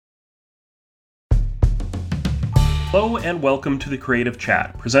Hello and welcome to the Creative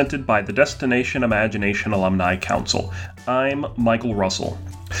Chat, presented by the Destination Imagination Alumni Council. I'm Michael Russell.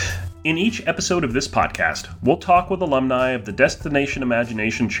 In each episode of this podcast, we'll talk with alumni of the Destination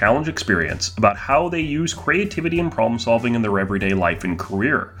Imagination Challenge experience about how they use creativity and problem solving in their everyday life and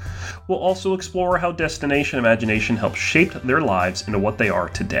career. We'll also explore how Destination Imagination helped shape their lives into what they are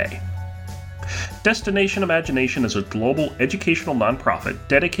today. Destination Imagination is a global educational nonprofit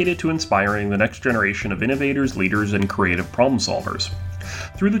dedicated to inspiring the next generation of innovators, leaders, and creative problem solvers.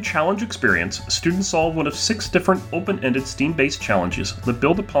 Through the challenge experience, students solve one of 6 different open-ended STEAM-based challenges that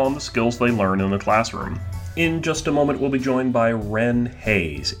build upon the skills they learn in the classroom. In just a moment, we'll be joined by Wren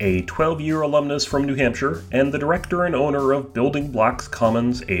Hayes, a 12-year alumnus from New Hampshire and the director and owner of Building Blocks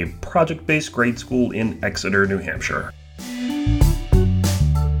Commons, a project-based grade school in Exeter, New Hampshire.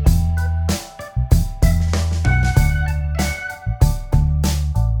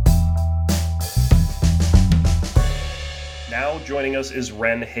 Joining us is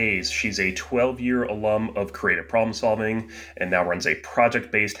Wren Hayes. She's a 12-year alum of creative problem solving and now runs a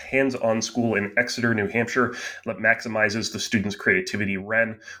project-based hands-on school in Exeter, New Hampshire that maximizes the students' creativity.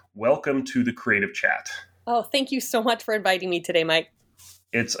 Wren, welcome to the Creative Chat. Oh, thank you so much for inviting me today, Mike.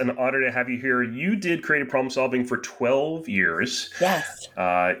 It's an honor to have you here. You did creative problem solving for 12 years. Yes.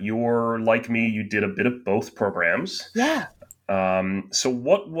 You're like me, you did a bit of both programs. Yeah. So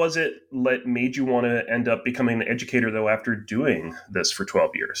what was it that made you want to end up becoming an educator, though, after doing this for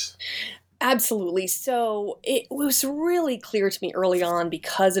 12 years? Absolutely. So it was really clear to me early on,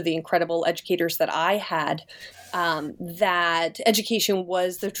 because of the incredible educators that I had, that education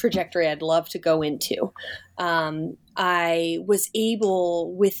was the trajectory I'd love to go into. I was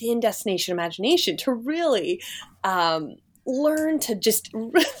able, within Destination Imagination, to really learn to just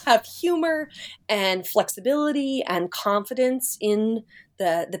have humor and flexibility and confidence in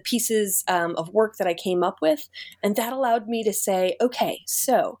the pieces of work that I came up with. And that allowed me to say, okay,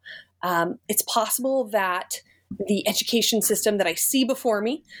 so it's possible that the education system that I see before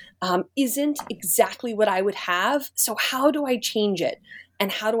me isn't exactly what I would have. So how do I change it?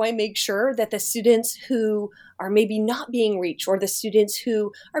 And how do I make sure that the students who are maybe not being reached, or the students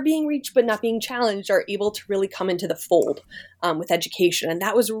who are being reached but not being challenged, are able to really come into the fold with education? And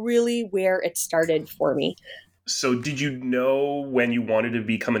that was really where it started for me. So did you know when you wanted to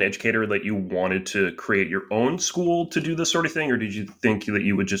become an educator that you wanted to create your own school to do this sort of thing? Or did you think that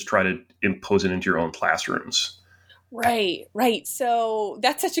you would just try to impose it into your own classrooms? Right. So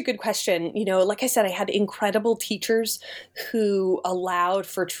that's such a good question. Like I said, I had incredible teachers who allowed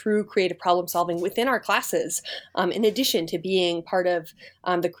for true creative problem solving within our classes, in addition to being part of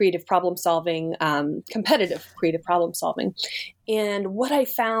the creative problem solving, competitive creative problem solving. And what I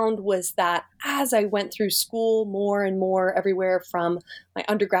found was that as I went through school more and more, everywhere from my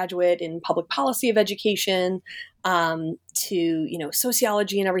undergraduate in public policy of education to,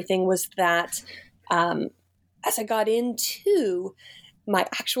 sociology and everything, was that as I got into my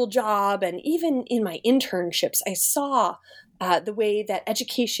actual job and even in my internships, I saw the way that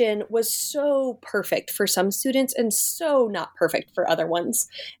education was so perfect for some students and so not perfect for other ones.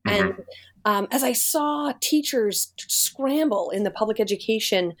 Mm-hmm. And as I saw teachers scramble in the public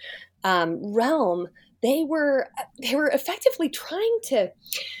education realm, they were effectively trying to.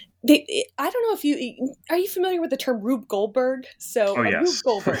 I don't know if are you familiar with the term Rube Goldberg? So yes. Rube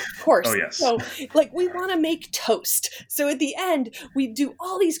Goldberg, of course. Oh, yes. So we want to make toast. So at the end, we do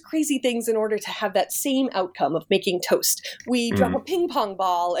all these crazy things in order to have that same outcome of making toast. We drop a ping pong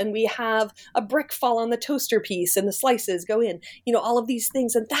ball and we have a brick fall on the toaster piece and the slices go in, all of these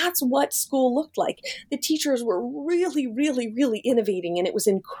things. And that's what school looked like. The teachers were really, really, really innovating, and it was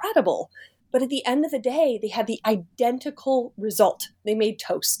incredible. But at the end of the day, they had the identical result. They made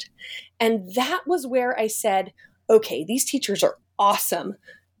toast. And that was where I said, okay, these teachers are awesome,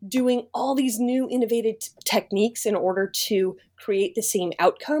 doing all these new innovative techniques in order to create the same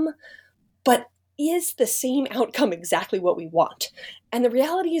outcome. But is the same outcome exactly what we want? And the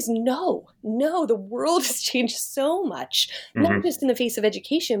reality is no, the world has changed so much, not just in the face of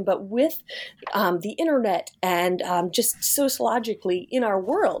education, but with the internet and just sociologically in our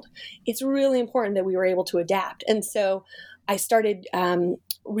world. It's really important that we were able to adapt. And so I started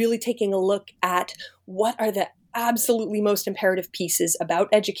really taking a look at what are the absolutely most imperative pieces about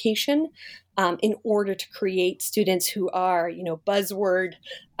education in order to create students who are, buzzword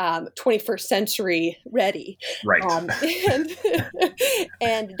 21st century ready. Right.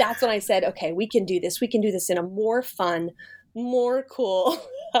 And that's when I said, okay, we can do this. We can do this in a more fun, more cool,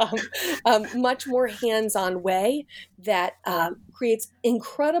 much more hands-on way that creates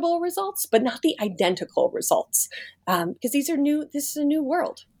incredible results, but not the identical results, because this is a new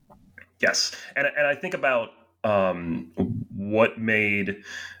world. Yes, and I think about what made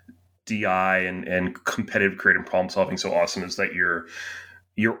DI and competitive creative problem solving so awesome is that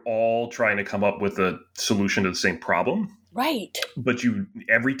you're all trying to come up with a solution to the same problem. Right. But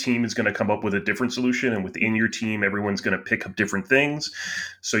every team is going to come up with a different solution, and within your team, everyone's going to pick up different things.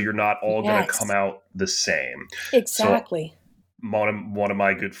 So you're not all going to come out the same. Exactly. So one of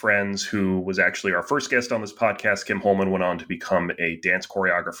my good friends, who was actually our first guest on this podcast, Kim Holman, went on to become a dance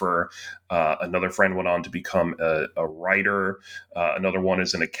choreographer. Another friend went on to become a writer. Another one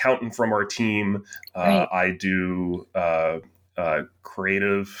is an accountant from our team. Right. I do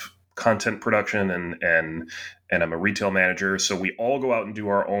creative content production and I'm a retail manager. So we all go out and do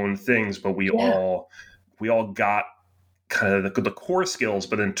our own things, but we all got kind of the core skills,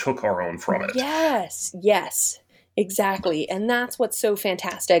 but then took our own from it. Yes, exactly. And that's what's so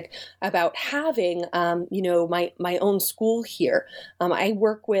fantastic about having, my own school here. I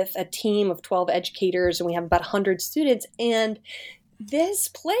work with a team of 12 educators, and we have about 100 students, and this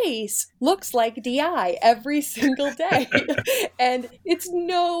place looks like DI every single day. And it's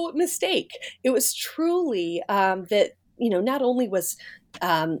no mistake. It was truly that, not only was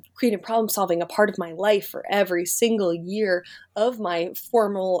creative problem solving a part of my life for every single year of my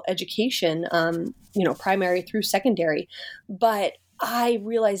formal education, primary through secondary, but I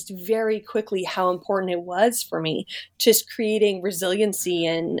realized very quickly how important it was for me, just creating resiliency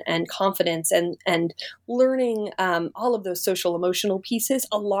and confidence and learning all of those social emotional pieces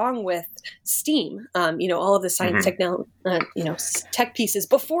along with STEAM, all of the science, tech pieces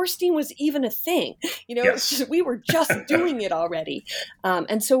before STEAM was even a thing. Yes. We were just doing it already.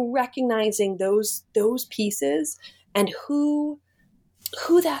 And so recognizing those pieces and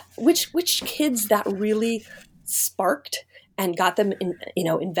which kids that really sparked and got them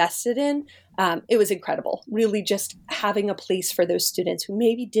invested in. It was incredible, really, just having a place for those students who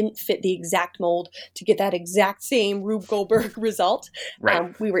maybe didn't fit the exact mold to get that exact same Rube Goldberg result.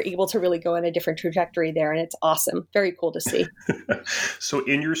 Right. We were able to really go in a different trajectory there, and it's awesome. Very cool to see. So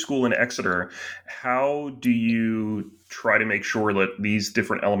in your school in Exeter, how do you try to make sure that these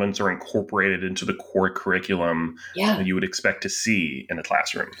different elements are incorporated into the core curriculum that you would expect to see in a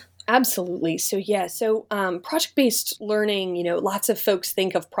classroom? Absolutely. So project-based learning, lots of folks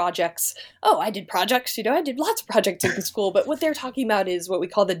think of projects. Oh, I did projects, I did lots of projects in school, but what they're talking about is what we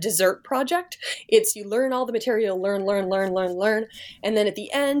call the dessert project. It's you learn all the material, learn, and then at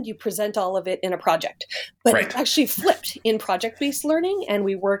the end you present all of it in a project. But It's actually flipped in project-based learning, and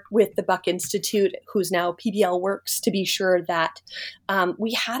we work with the Buck Institute, who's now PBL Works, to be sure that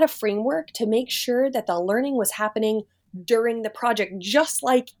we had a framework to make sure that the learning was happening during the project, just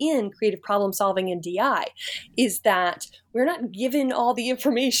like in creative problem solving in DI, is that we're not given all the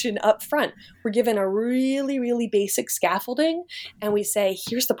information up front. We're given a really, really basic scaffolding, and we say,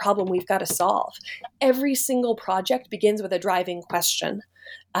 here's the problem we've got to solve. Every single project begins with a driving question.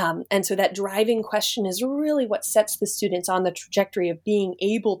 And so that driving question is really what sets the students on the trajectory of being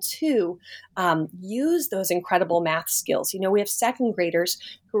able to use those incredible math skills. We have second graders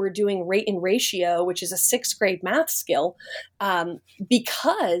who are doing rate and ratio, which is a sixth grade math skill,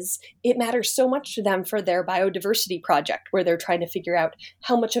 because it matters so much to them for their biodiversity project, where they're trying to figure out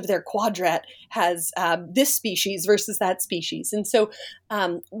how much of their quadrat has this species versus that species. And so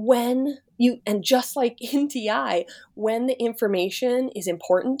and just like in TI, when the information is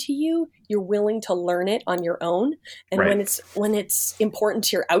important to you, you're willing to learn it on your own. And when it's important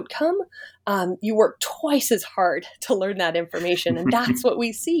to your outcome, you work twice as hard to learn that information. And that's what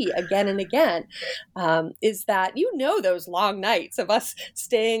we see again and again, is that, those long nights of us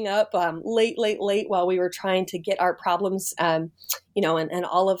staying up late while we were trying to get our problems, and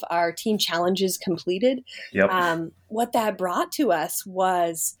all of our team challenges completed. Yep. What that brought to us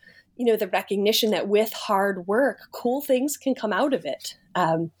was, the recognition that with hard work, cool things can come out of it.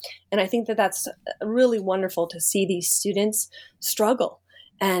 And I think that that's really wonderful to see these students struggle.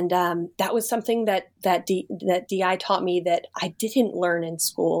 And that was something that DI taught me that I didn't learn in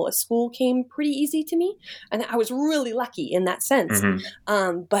school. School came pretty easy to me, and I was really lucky in that sense.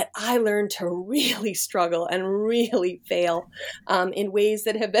 Mm-hmm. But I learned to really struggle and really fail in ways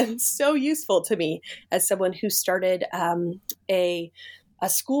that have been so useful to me as someone who started a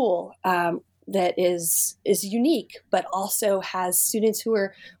school that is unique, but also has students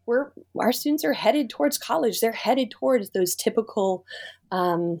our students are headed towards college. They're headed towards those typical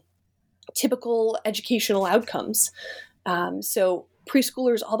educational outcomes. So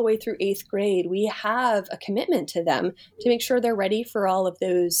preschoolers all the way through 8th grade, we have a commitment to them to make sure they're ready for all of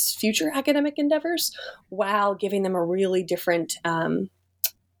those future academic endeavors, while giving them a really different, a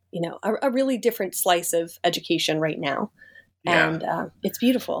really different slice of education right now. Yeah. And it's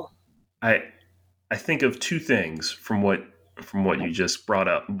beautiful. I I think of two things from what you just brought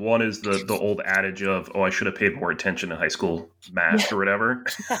up. One is the old adage of, oh, I should have paid more attention in high school math or whatever.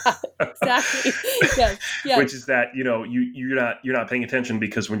 Yeah, exactly. Yes. Which is that, you're not paying attention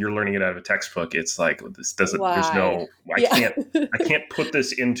because when you're learning it out of a textbook, it's like, this doesn't, there's no, I can't put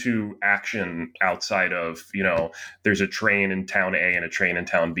this into action outside of, there's a train in town A and a train in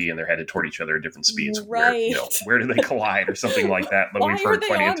town B and they're headed toward each other at different speeds. Right. Where do they collide or something like that? But Why we've heard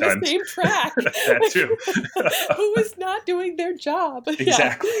plenty of times. are they on the same track? That too. Who is not doing their job?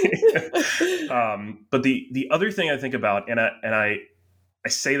 Exactly. But the other thing I think about, and I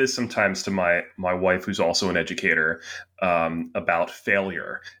say this sometimes to my wife, who's also an educator, about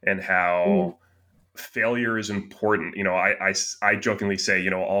failure and how failure is important. I jokingly say,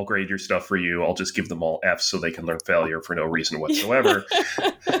 I'll grade your stuff for you. I'll just give them all Fs so they can learn failure for no reason whatsoever.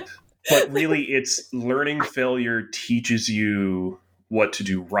 But really, it's learning failure teaches you what to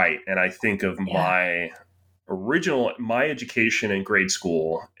do right. And I think of my education in grade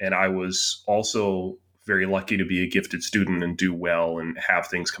school, and I was also very lucky to be a gifted student and do well and have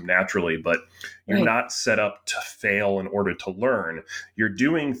things come naturally, but you're not set up to fail in order to learn. You're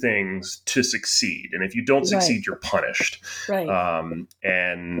doing things to succeed. And if you don't succeed, you're punished. Right.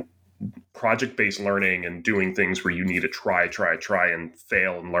 And project-based learning and doing things where you need to try and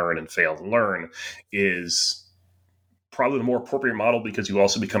fail and learn and fail and learn is probably the more appropriate model, because you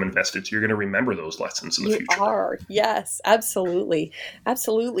also become invested. So you're going to remember those lessons in the future. You are. Yes, absolutely.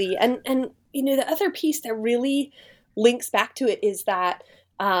 Absolutely. And the other piece that really links back to it is that,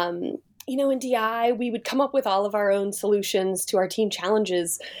 in DI, we would come up with all of our own solutions to our team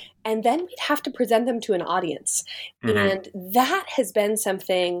challenges, and then we'd have to present them to an audience. Mm-hmm. And that has been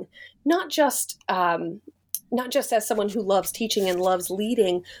something, not just as someone who loves teaching and loves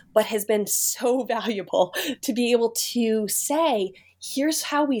leading, but has been so valuable to be able to say, here's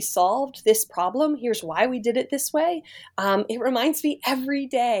how we solved this problem. Here's why we did it this way. It reminds me every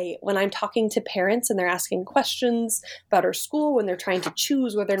day when I'm talking to parents and they're asking questions about our school, when they're trying to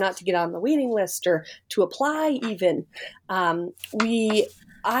choose whether or not to get on the waiting list or to apply even.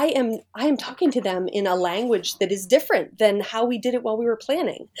 I am talking to them in a language that is different than how we did it while we were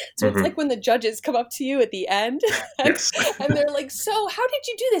planning. So It's like when the judges come up to you at the end and they're like, so how did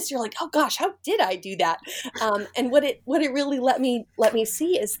you do this? You're like, oh gosh, how did I do that? And what it really let me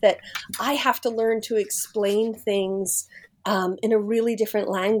see is that I have to learn to explain things in a really different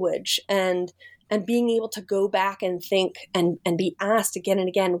language, and being able to go back and think and be asked again and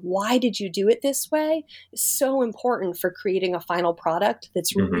again, why did you do it this way, is so important for creating a final product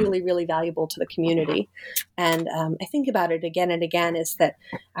that's really, really valuable to the community. And I think about it again and again, is that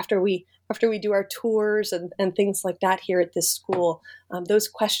after we do our tours and things like that here at this school, those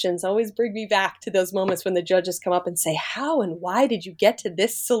questions always bring me back to those moments when the judges come up and say, how and why did you get to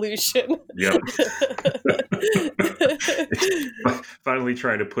this solution? Yep. Finally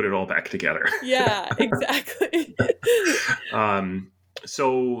trying to put it all back together. Yeah, exactly.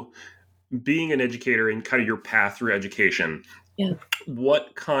 So being an educator and kind of your path through education,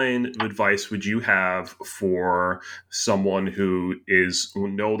 what kind of advice would you have for someone who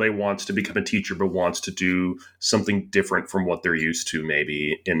they wants to become a teacher, but wants to do something different from what they're used to,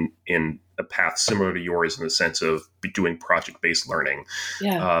 maybe in a path similar to yours in the sense of doing project-based learning?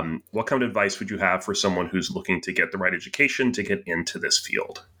 What kind of advice would you have for someone who's looking to get the right education to get into this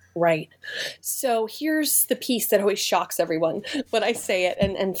field? Right. So here's the piece that always shocks everyone when I say it,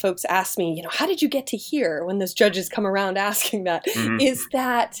 and folks ask me, how did you get to here, when those judges come around asking that, is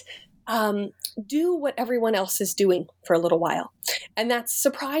that do what everyone else is doing for a little while. And that's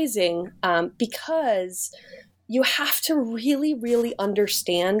surprising because you have to really, really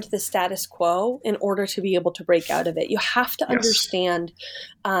understand the status quo in order to be able to break out of it. You have to understand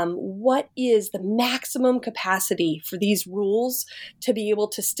what is the maximum capacity for these rules to be able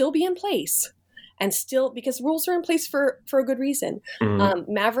to still be in place. And still, because rules are in place for a good reason.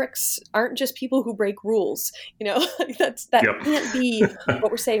 Mavericks aren't just people who break rules. Can't be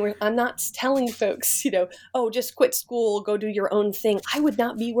what we're saying. I'm not telling folks, just quit school, go do your own thing. I would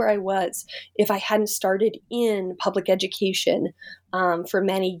not be where I was if I hadn't started in public education for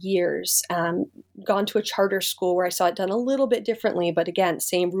many years, gone to a charter school where I saw it done a little bit differently, but again,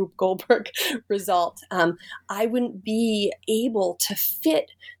 same Rube Goldberg result. I wouldn't be able to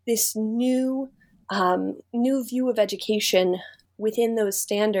fit this new view of education within those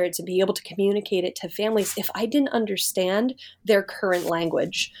standards and be able to communicate it to families if I didn't understand their current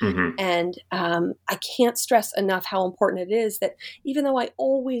language. And I can't stress enough how important it is that even though I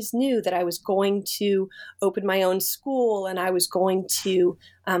always knew that I was going to open my own school and I was going to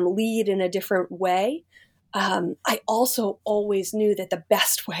lead in a different way, I also always knew that the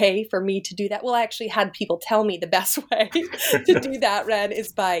best way for me to do that, well, I actually had people tell me the best way to do that, Wren,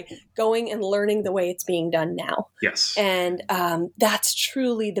 is by going and learning the way it's being done now. Yes. And that's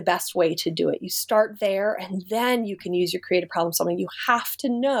truly the best way to do it. You start there, and then you can use your creative problem solving. You have to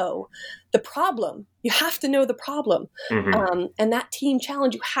know the problem. You have to know the problem. And that team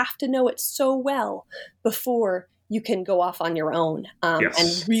challenge, you have to know it so well before you can go off on your own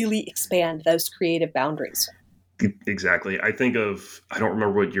and really expand those creative boundaries. Exactly. I don't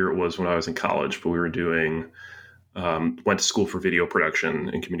remember what year it was when I was in college, but we were went to school for video production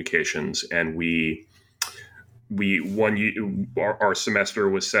and communications, and our semester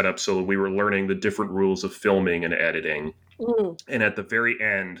was set up so that we were learning the different rules of filming and editing. And at the very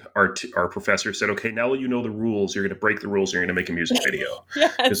end, our professor said, okay, now that you know the rules, you're going to break the rules, and you're going to make a music video.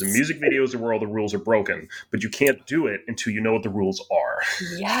 Because a music video is where all the rules are broken, but you can't do it until you know what the rules are.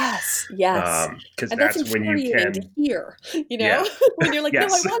 Yes. Because that's when you can to hear, when you're like, no, I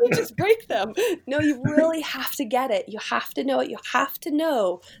want to just break them. No, you really have to get it. You have to know it. You have to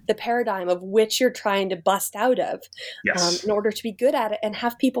know the paradigm of which you're trying to bust out of in order to be good at it and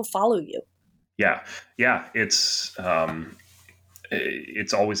have people follow you. Yeah. It's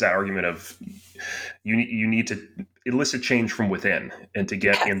always that argument of you need to elicit change from within, and to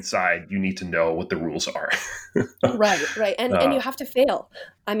get inside, you need to know what the rules are. Right. And you have to fail.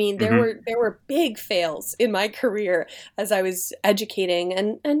 I mean, there were big fails in my career as I was educating,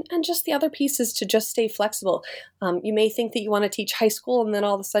 and just the other piece is to just stay flexible. You may think that you want to teach high school, and then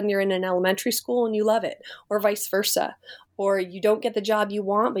all of a sudden you're in an elementary school and you love it, or vice versa. Or you don't get the job you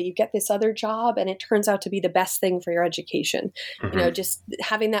want, but you get this other job, and it turns out to be the best thing for your education. Just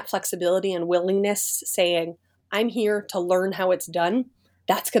having that flexibility and willingness, saying, I'm here to learn how it's done,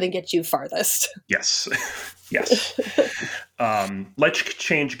 that's going to get you farthest. Yes. Let's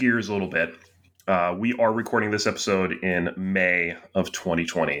change gears a little bit. We are recording this episode in May of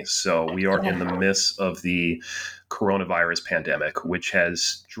 2020. So we are in the midst of the coronavirus pandemic, which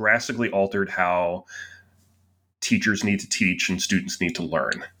has drastically altered how teachers need to teach and students need to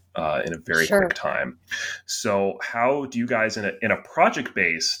learn in a very quick time. So how do you guys in a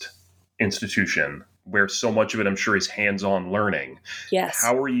project-based institution where so much of it, I'm sure, is hands-on learning,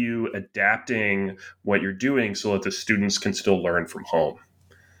 how are you adapting what you're doing so that the students can still learn from home?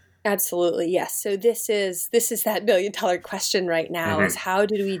 Absolutely. Yes. So this is that $1 million question right now, is how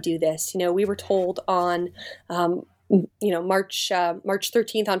do we do this? We were told on March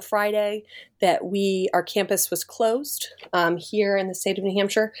 13th, on Friday, that our campus was closed here in the state of New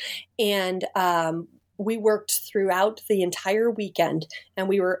Hampshire. And we worked throughout the entire weekend, and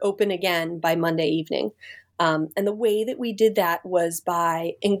we were open again by Monday evening. And the way that we did that was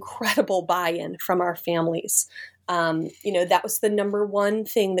by incredible buy-in from our families. That was the number one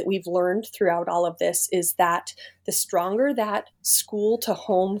thing that we've learned throughout all of this, is that the stronger that school to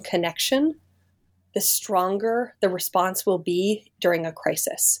home connection, the stronger the response will be during a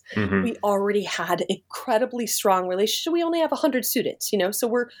crisis. We already had incredibly strong relationships. We only have 100 students, so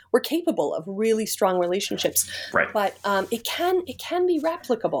we're capable of really strong relationships. Right. But it can be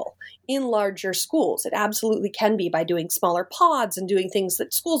replicable in larger schools. It absolutely can be, by doing smaller pods and doing things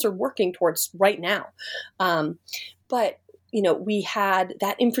that schools are working towards right now. But we had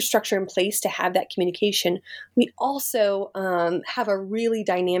that infrastructure in place to have that communication. We also have a really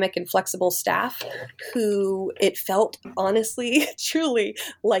dynamic and flexible staff who it felt honestly, truly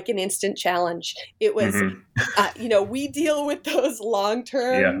like an instant challenge. It was, we deal with those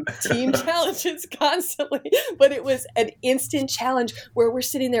long-term team challenges constantly, but it was an instant challenge where we're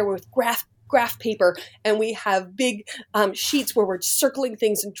sitting there with graph paper, and we have big sheets where we're circling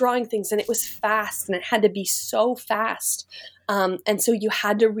things and drawing things, and it was fast, and it had to be so fast. And so you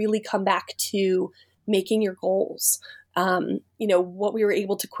had to really come back to making your goals. What we were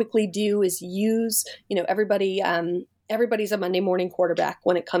able to quickly do is use, everybody's a Monday morning quarterback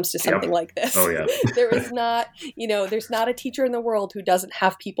when it comes to something like this. Oh, yeah. There's not a teacher in the world who doesn't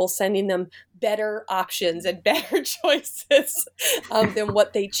have people sending them better options and better choices than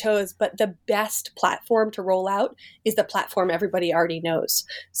what they chose. But the best platform to roll out is the platform everybody already knows.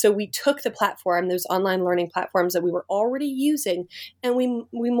 So we took the platform, those online learning platforms that we were already using, and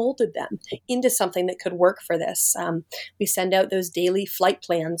we molded them into something that could work for this. We send out those daily flight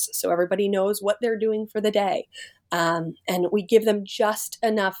plans so everybody knows what they're doing for the day. And we give them just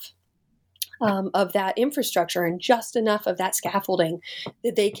enough of that infrastructure and just enough of that scaffolding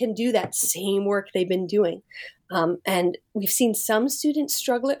that they can do that same work they've been doing. And we've seen some students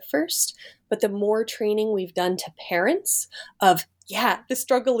struggle at first, but the more training we've done to parents of, yeah, the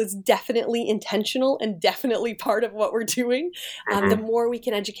struggle is definitely intentional and definitely part of what we're doing. The more we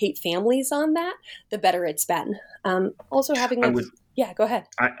can educate families on that, the better it's been. Also having like, yeah, go ahead.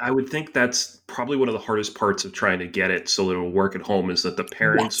 I would think that's probably one of the hardest parts of trying to get it so that it'll work at home is that the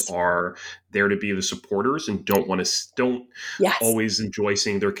parents are there to be the supporters and don't always enjoy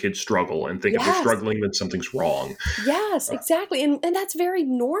seeing their kids struggle and think if they're struggling, then something's wrong. Yes, exactly. And that's very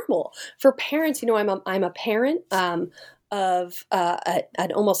normal for parents. You know, I'm a parent of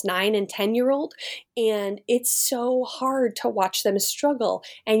an almost 9 and 10-year-old, and it's so hard to watch them struggle.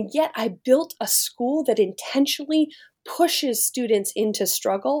 And yet I built a school that intentionally pushes students into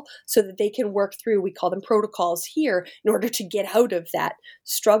struggle so that they can work through, we call them protocols here, in order to get out of that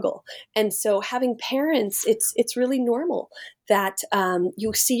struggle. And so having parents, it's really normal that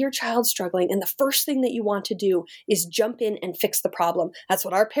you see your child struggling, and the first thing that you want to do is jump in and fix the problem. That's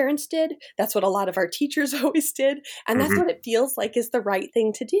what our parents did. That's what a lot of our teachers always did. And that's what it feels like is the right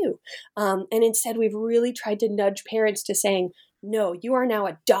thing to do. And instead, we've really tried to nudge parents to saying, no, you are now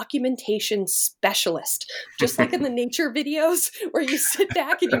a documentation specialist. Just like in the nature videos where you sit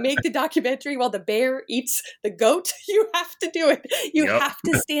back and you make the documentary while the bear eats the goat, you have to do it. You have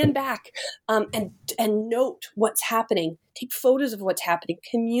to stand back and note what's happening. Take photos of what's happening,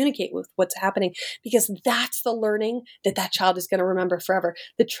 communicate with what's happening, because that's the learning that child is going to remember forever.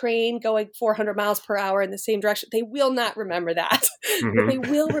 The train going 400 miles per hour in the same direction, they will not remember that. But they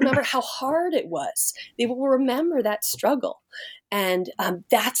will remember how hard it was. They will remember that struggle. And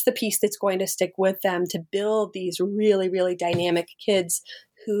that's the piece that's going to stick with them to build these really, really dynamic kids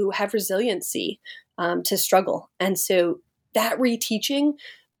who have resiliency to struggle. And so that reteaching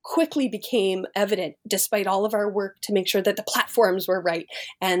quickly became evident despite all of our work to make sure that the platforms were right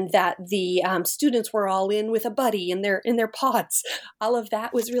and that the students were all in with a buddy in their pods. All of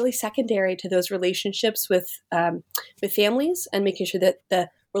that was really secondary to those relationships with families and making sure that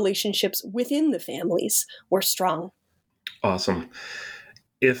the relationships within the families were strong. Awesome.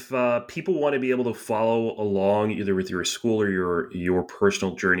 If people want to be able to follow along either with your school or your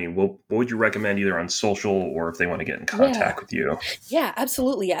personal journey, what would you recommend either on social or if they want to get in contact with you? Yeah,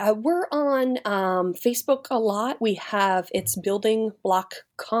 absolutely. We're on Facebook a lot. We have, it's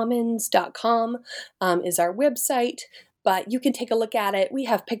buildingblockcommons.com is our website, but you can take a look at it. We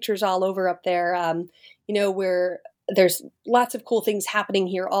have pictures all over up there. There's lots of cool things happening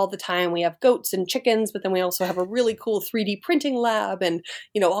here all the time. We have goats and chickens, but then we also have a really cool 3D printing lab and,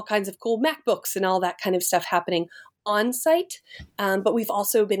 all kinds of cool MacBooks and all that kind of stuff happening on site. But we've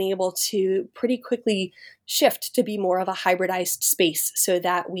also been able to pretty quickly shift to be more of a hybridized space so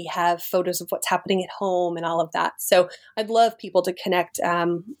that we have photos of what's happening at home and all of that. So I'd love people to connect.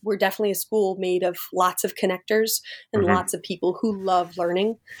 We're definitely a school made of lots of connectors and lots of people who love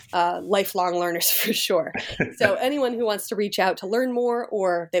learning, lifelong learners for sure. So anyone who wants to reach out to learn more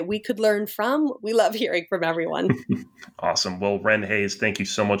or that we could learn from, we love hearing from everyone. Awesome. Well, Wren Hayes, thank you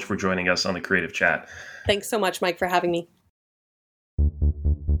so much for joining us on the Creative Chat. Thanks so much, Mike, for having me.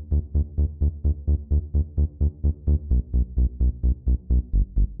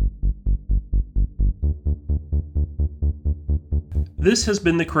 This has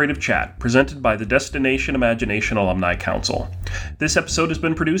been the Creative Chat, presented by the Destination Imagination Alumni Council. This episode has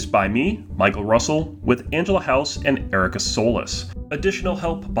been produced by me, Michael Russell, with Angela House and Erica Solis. Additional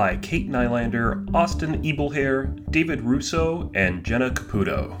help by Kate Nylander, Austin Ebelhair, David Russo, and Jenna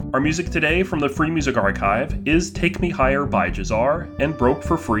Caputo. Our music today from the Free Music Archive is Take Me Higher by Jazar and Broke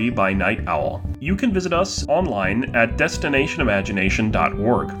for Free by Night Owl. You can visit us online at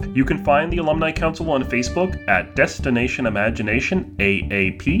destinationimagination.org. You can find the Alumni Council on Facebook at Destination Imagination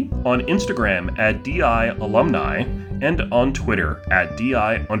AAP, on Instagram at DI Alumni, and on Twitter at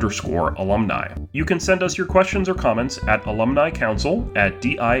DI_alumni. You can send us your questions or comments at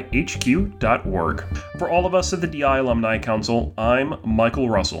alumnicouncil@dihq.org. For all of us at the DI Alumni Council, I'm Michael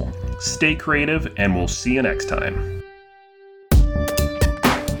Russell. Stay creative, and we'll see you next time.